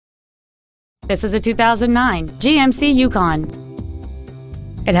This is a 2009 GMC Yukon.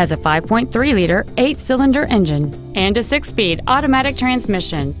 It has a 5.3-liter 8-cylinder engine and a 6-speed automatic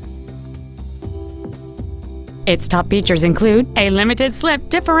transmission. Its top features include a limited-slip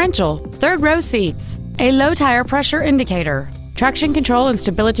differential, third-row seats, a low-tire pressure indicator, traction control and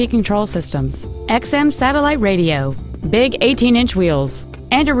stability control systems, XM satellite radio, big 18-inch wheels,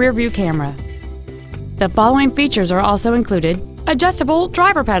 and a rear-view camera. The following features are also included: adjustable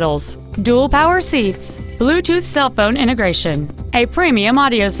driver pedals, dual power seats, Bluetooth cell phone integration, a premium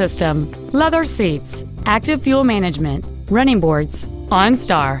audio system, leather seats, active fuel management, running boards,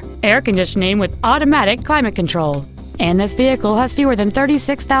 OnStar, air conditioning with automatic climate control, and this vehicle has fewer than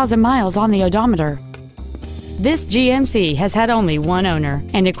 36,000 miles on the odometer. This GMC has had only one owner,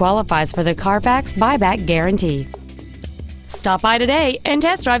 and it qualifies for the Carfax buyback guarantee. Stop by today and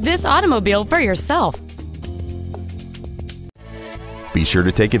test drive this automobile for yourself. Be sure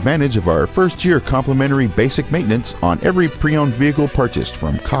to take advantage of our first-year complimentary basic maintenance on every pre-owned vehicle purchased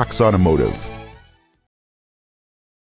from Cox Automotive.